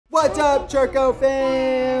What's up, Churco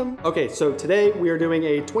fam? Okay, so today we are doing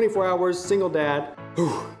a 24 hours single dad.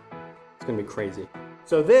 It's gonna be crazy.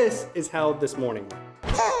 So this is how this morning went.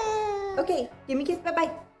 Okay, give me a kiss,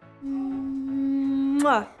 bye-bye.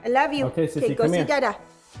 Mwah. I love you. Okay, Sissy, go come see here. Dada.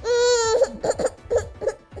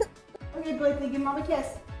 Okay, Blakeley, give Mom a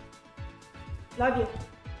kiss. Love you.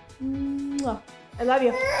 Mwah. I love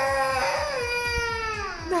you.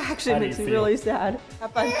 That actually makes me really sad.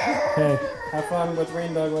 Have fun. Okay, have fun with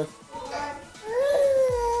Rain Douglas.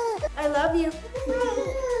 I love you.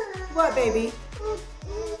 What, baby?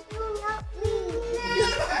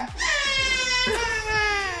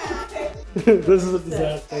 This is a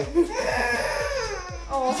disaster.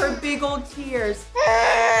 Oh, her big old tears.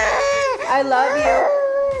 I love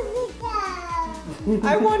you.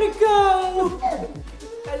 I want to go.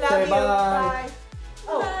 I love Okay, you. bye.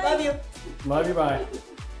 Oh, love you. Love you, bye.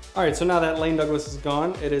 All right, so now that Lane Douglas is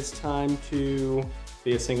gone, it is time to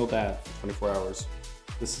be a single dad for 24 hours.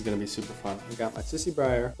 This is gonna be super fun. I got my sissy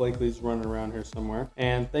Bryer. Blakeley's running around here somewhere.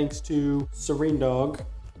 And thanks to Serene Dog,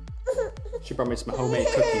 she brought me some homemade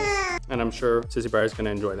cookies. And I'm sure Sissy Bryer's gonna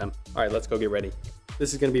enjoy them. All right, let's go get ready.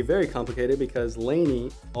 This is gonna be very complicated because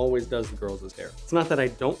LANIE always does the girls' hair. It's not that I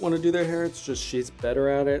don't wanna do their hair, it's just she's better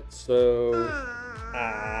at it, so...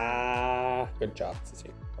 good job,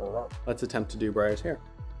 Sissy. Let's attempt to do Bryer's hair.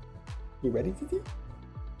 You ready, Sissy?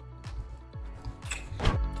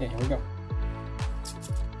 Okay, here we go.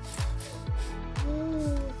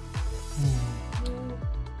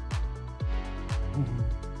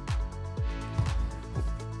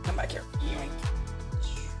 Come back here. Yoink.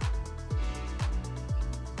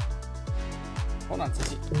 Hold on,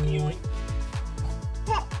 Sissy. Yoink.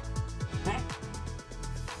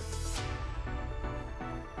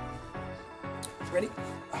 Ready?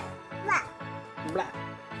 Blah. Blah.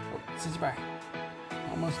 Oh, Sissy Bryer.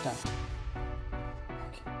 Almost done.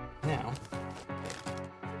 Okay. Now,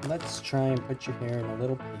 let's try and put your hair in a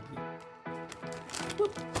little piggy.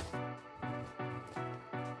 Whoop.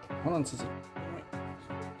 Hold on, Sissy.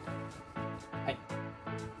 Hey.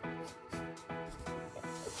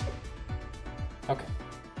 Okay.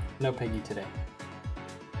 No piggy today.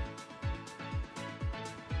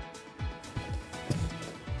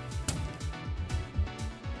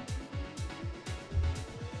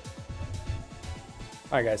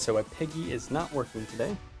 All right, guys, so a piggy is not working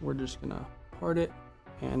today. We're just gonna part it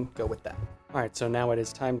and go with that. All right, so now it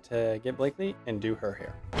is time to get Blakeley and do her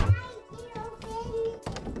hair.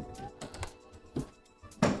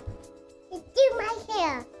 Do my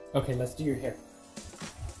hair. Okay, let's do your hair.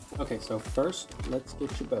 Okay, so first, let's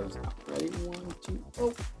get your bows out. Ready? 1, 2,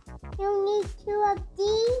 oh. You need 2 of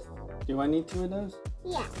these? Do I need 2 of those?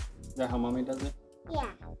 Yeah. Is that how Mommy does it?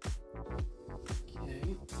 Yeah.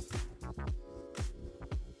 Okay.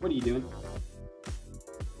 What are you doing?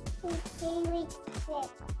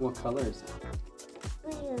 What color is that?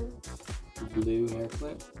 Blue. Blue hair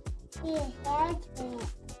clip? Yeah, hair clip.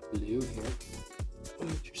 Blue hair clip.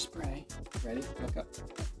 Get your spray. Ready? Look up.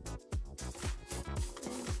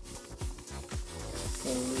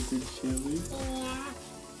 Oh, is it chilly? Yeah.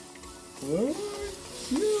 Oh,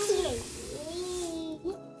 chilly.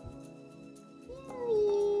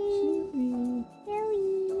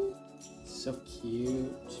 So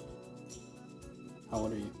cute. How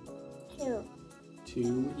old are you? 2.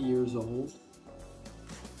 2 years old.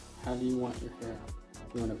 How do you want your hair?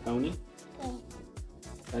 You want a pony? Yeah.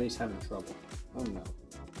 Daddy's having trouble. Oh no.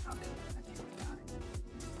 Okay, I think we got it.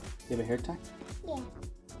 You have a hair tie? Yeah.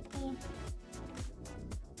 Yeah.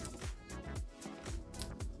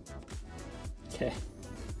 Okay.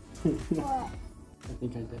 What? I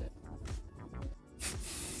think I did it.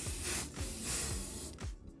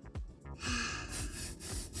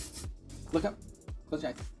 Look up. Close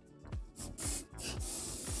your eyes.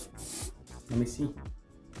 Let me see. Do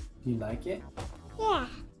you like it? Yeah.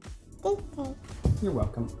 Thank you. You're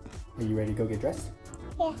welcome. Are you ready to go get dressed?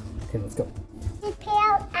 Yeah. Okay, let's go. The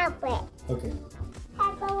pale outfit. Okay.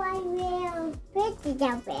 How about I wear princess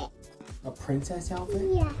outfit? A princess outfit?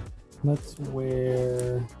 Yeah. Let's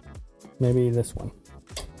wear maybe this one.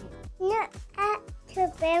 Not at the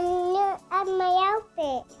family, not at my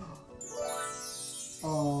outfit.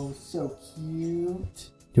 Oh, so cute.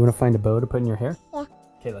 Do you want to find a bow to put in your hair? Yeah.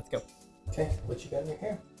 Okay, let's go. Okay, what you got in your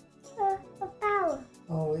hair? A bow.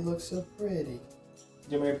 Oh, it looks so pretty. Do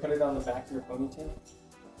you want me to put it on the back of your ponytail?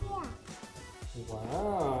 Yeah.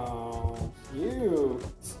 Wow, cute.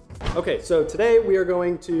 Okay, so today we are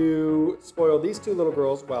going to spoil these 2 little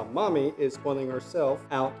girls while Mommy is spoiling herself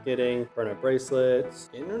out getting burnout bracelets,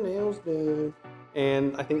 getting her nails done,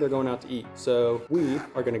 and I think they're going out to eat. So we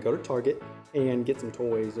are gonna go to Target and get some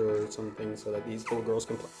toys or something so that these little girls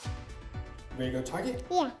can play. Ready to go to Target?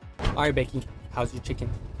 Yeah. All right, Becky, how's your chicken?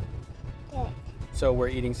 Good. So we're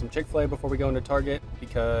eating some Chick-fil-A before we go into Target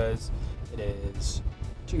because it is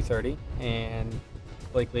 2:30 and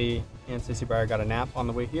Blakeley and Sissy Bryer got a nap on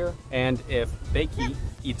the way here. And if Becky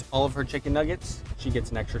eats all of her chicken nuggets, she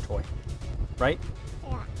gets an extra toy, right?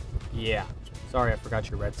 Yeah. Yeah. Sorry, I forgot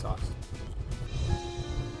your red sauce.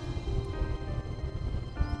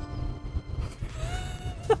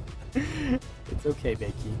 It's okay,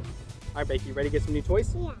 Becky. All right, Becky, you ready to get some new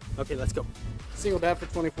toys? Yeah. Okay, let's go. Single dad for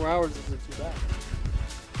 24 hours isn't too bad.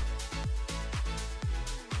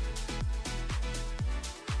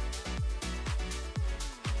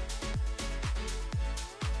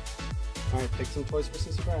 All right, pick some toys for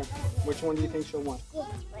Sissy Bryer. Which one do you think she'll want? This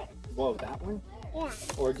one. Whoa, that one? Yeah.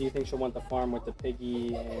 Or do you think she'll want the farm with the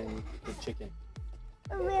piggy and the chicken?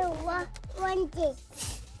 We'll want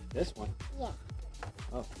this. This one? Yeah.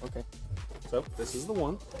 Oh, okay. So this is the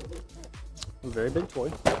one. A very big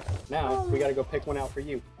toy. Now we gotta go pick one out for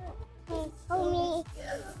you. Hold me.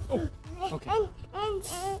 Oh, okay.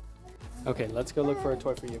 And Okay, let's go look for a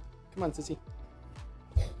toy for you. Come on, Sissy.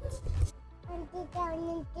 get down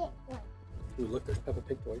and get one. Ooh, look, there's Peppa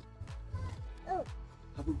Pig toys. Oh.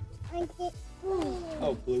 Habu. And get one.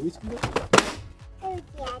 Oh, Bluey's good? Oh,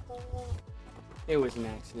 yeah, It was an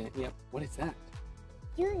accident. Yep. What is that?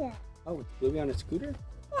 do that. Oh, it's Bluey on a scooter?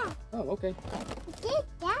 Yeah. Oh, okay. Get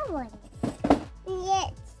that one.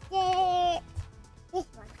 Let's get this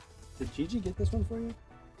one. Did Gigi get this one for you?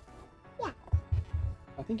 Yeah.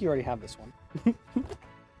 I think you already have this one. You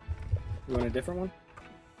want a different one?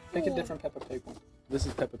 Pick a Yeah. different Peppa Pig one. This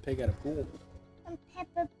is Peppa Pig at a pool. And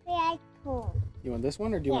Peppa Pig pool. You want this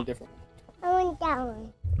one or do you want a Yeah. different one? I want that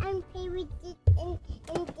one. I'm play with it and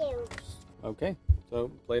those. Okay, so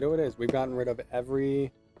Play-Doh it is. We've gotten rid of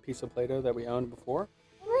every piece of Play-Doh that we owned before.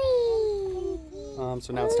 Whee!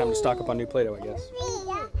 So now it's time to stock up on new Play-Doh, I guess.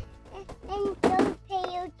 Yeah. And those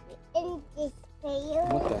players and this player.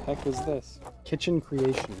 What the heck is this? Kitchen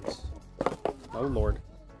Creations. Oh, Lord.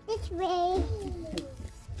 This way.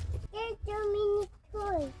 There's so many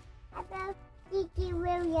toys. How about Gigi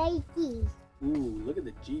will like these? Ooh, look at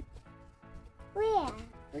the Jeep Where?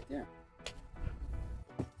 right there.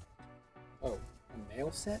 Oh, a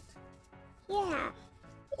nail set? Yeah.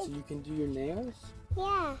 So you can do your nails?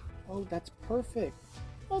 Yeah. Oh, that's perfect.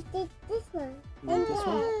 Let's get this one. You want this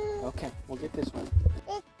one? Okay, we'll get this one.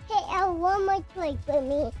 Let's pick out one more toy for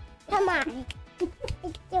me. Come on.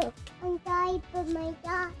 Let's do. I'm sorry, but my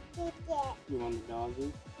dog did it. You want the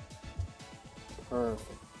doggy?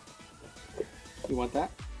 Perfect. You want that?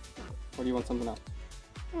 Or do you want something else?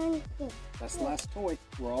 And this. That's the last toy.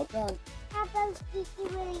 We're all done. How about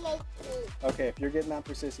Gigi will like these? Okay, if you're getting that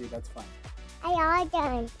for Sissy, that's fine. I all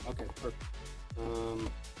done. Okay, perfect.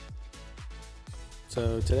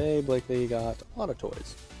 So today Blakeley got a lot of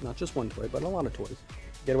toys. Not just one toy, but a lot of toys.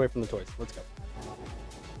 Get away from the toys. Let's go.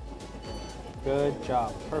 Good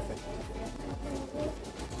job. Perfect.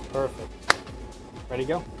 Perfect. Ready to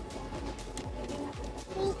go?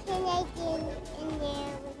 Please can I get in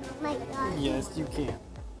there with my dog? Yes, you can.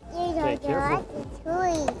 There's Okay, a careful. lot of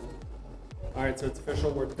toys. All right, so it's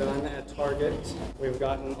official. We're done at Target. We've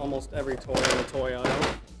gotten almost every toy in the toy aisle,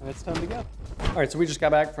 and it's time to go. All right, so we just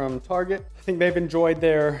got back from Target. I think they've enjoyed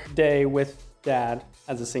their day with Dad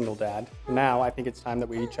as a single dad. Now I think it's time that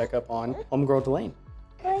we check up on homegirl Delane.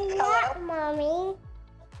 Where you at, Mommy?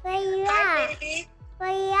 Where you Hi, at? baby.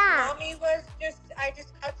 Where you at? Mommy was I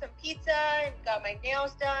just got some pizza and got my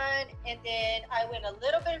nails done, and then I went a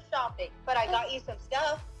little bit of shopping. But I got you some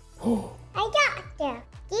stuff. I got there.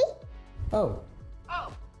 See? Oh.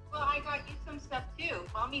 Oh, well, I got you some stuff too.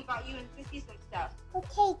 Mommy bought you and Sissy some stuff.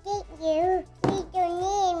 Okay, thank you. We don't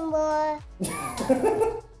need more.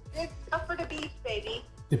 It's stuff for the beach, baby.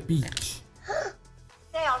 The beach.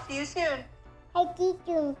 Hey, I'll see you soon. I did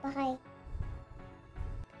you buy.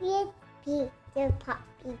 Here's the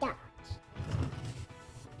puppy dog.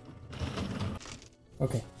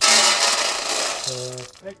 Okay.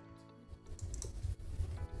 Perfect.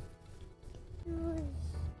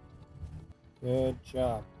 Good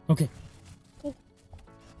job. Okay. Good.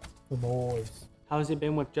 The boys. How's it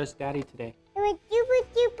been with just Daddy today? It was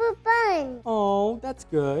super fun. Oh, that's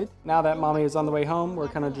good. Now that Mommy is on the way home, we're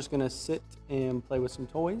kind of just going to sit and play with some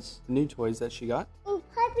toys. New toys that she got. And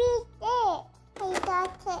puppy's dead. I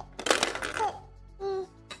got it.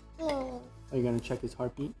 Are you going to check his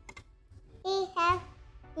heartbeat? He has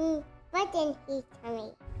bugs in his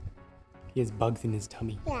tummy. He has bugs in his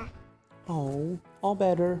tummy. Yeah, Oh, all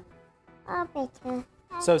better. all better.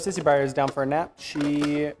 So Sissy Bryer is down for a nap.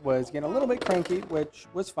 She was getting a little bit cranky, which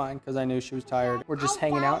was fine because I knew she was tired. We're just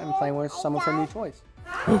hanging out and playing with some of her new toys.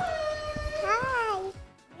 Hi.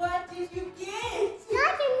 What did you get?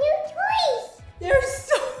 Lots of new toys. There's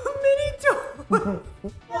so many toys.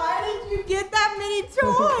 Why did you get that many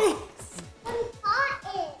toys? I'm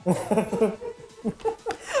cotton.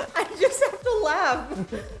 I just have to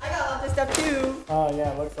laugh. I got all this stuff too. Oh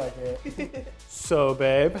yeah, looks like it. So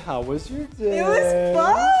babe, how was your day? It was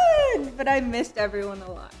fun, but I missed everyone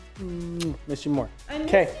a lot. Miss you more. I missed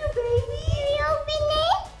Okay. you, baby. You open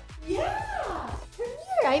it? Yeah. Come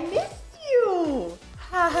here. I missed you.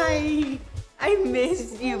 Hi. I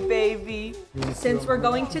missed you, baby. Since we're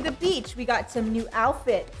going to the beach, we got some new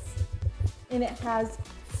outfits. And it has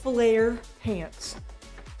flare pants.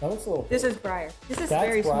 That looks a little. This is Bryer. This is That's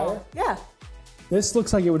very small. Bryer? Yeah. This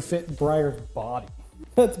looks like it would fit Bryer's body.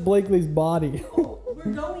 That's Blakeley's body.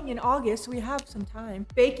 We're going in August. We have some time.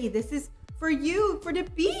 Bakey, this is for you, for the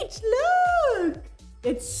beach. Look.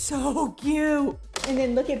 It's so cute. And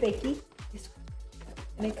then look at Bakey. This one.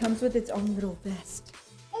 And it comes with its own little vest.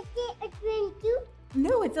 Is it a green too?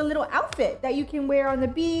 No, it's a little outfit that you can wear on the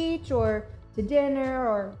beach or to dinner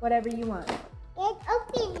or whatever you want. Let's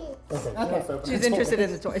open it. Okay. She's interested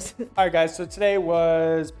in the toys. All right, guys. So today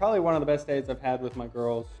was probably one of the best days I've had with my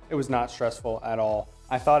girls. It was not stressful at all.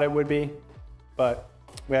 I thought it would be, but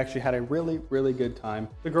we actually had a really, really good time.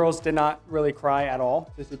 The girls did not really cry at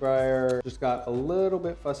all. Sissy Bryer just got a little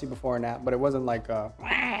bit fussy before a nap, but it wasn't like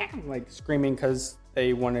screaming because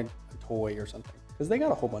they wanted a toy or something, because they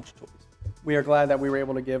got a whole bunch of toys. We are glad that we were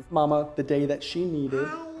able to give Mama the day that she needed.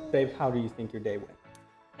 Babe, how do you think your day went?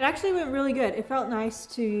 It actually went really good. It felt nice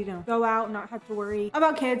to, you know, go out and not have to worry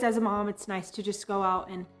about kids. As a mom, it's nice to just go out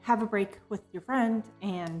and have a break with your friend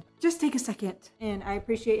and just take a second. And I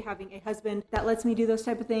appreciate having a husband that lets me do those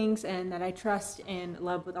type of things and that I trust and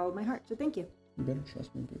love with all of my heart. So thank you. You better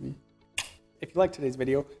trust me, baby. If you liked today's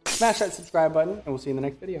video, smash that subscribe button and we'll see you in the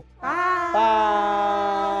next video. Bye.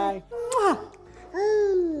 Bye. Mwah.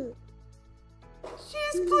 She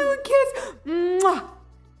just blew a kiss. Mwah.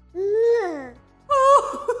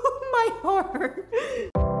 Oh, my heart.